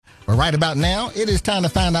right about now, it is time to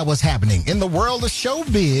find out what's happening in the world of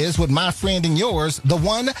showbiz with my friend and yours, the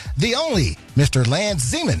one, the only, Mr. Lance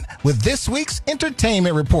Zeman, with this week's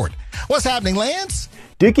Entertainment Report. What's happening, Lance?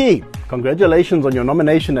 Dookie, congratulations on your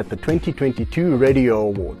nomination at the 2022 Radio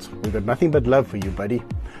Awards. We've got nothing but love for you, buddy.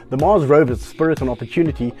 The Mars rover's Spirit and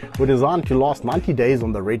Opportunity were designed to last 90 days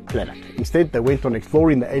on the Red Planet. Instead, they went on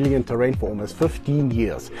exploring the alien terrain for almost 15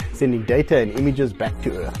 years, sending data and images back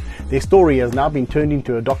to Earth. Their story has now been turned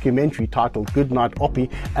into a documentary titled Goodnight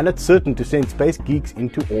Oppie, and it's certain to send space geeks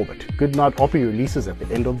into orbit. Goodnight Oppie releases at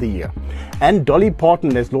the end of the year. And Dolly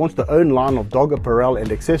Parton has launched her own line of dog apparel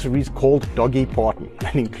and accessories called Doggy Parton,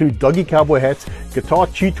 and include doggy cowboy hats, guitar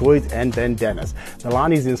chew toys, and bandanas. The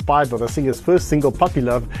line is inspired by the singer's first single, Puppy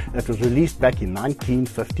Love, that was released back in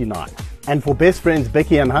 1959. And for best friends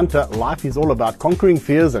Becky and Hunter, life is all about conquering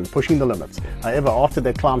fears and pushing the limits. However, after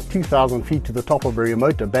they climbed 2,000 feet to the top of a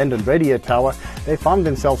remote abandoned radio tower, they found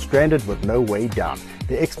themselves stranded with no way down.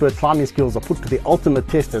 Their expert climbing skills are put to the ultimate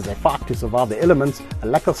test as they fight to survive the elements, a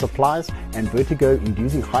lack of supplies, and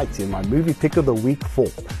vertigo-inducing heights in my movie pick of the week, Fall.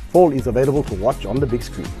 Fall is available to watch on the big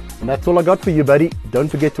screen. And that's all I got for you, buddy. Don't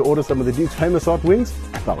forget to order some of the Duke's Famous Hot Wings,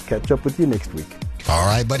 and I'll catch up with you next week. All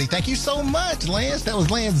right, buddy. Thank you so much, Lance. That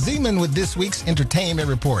was Lance Zeman with this week's Entertainment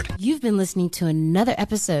Report. You've been listening to another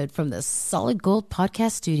episode from the Solid Gold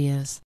Podcast Studios.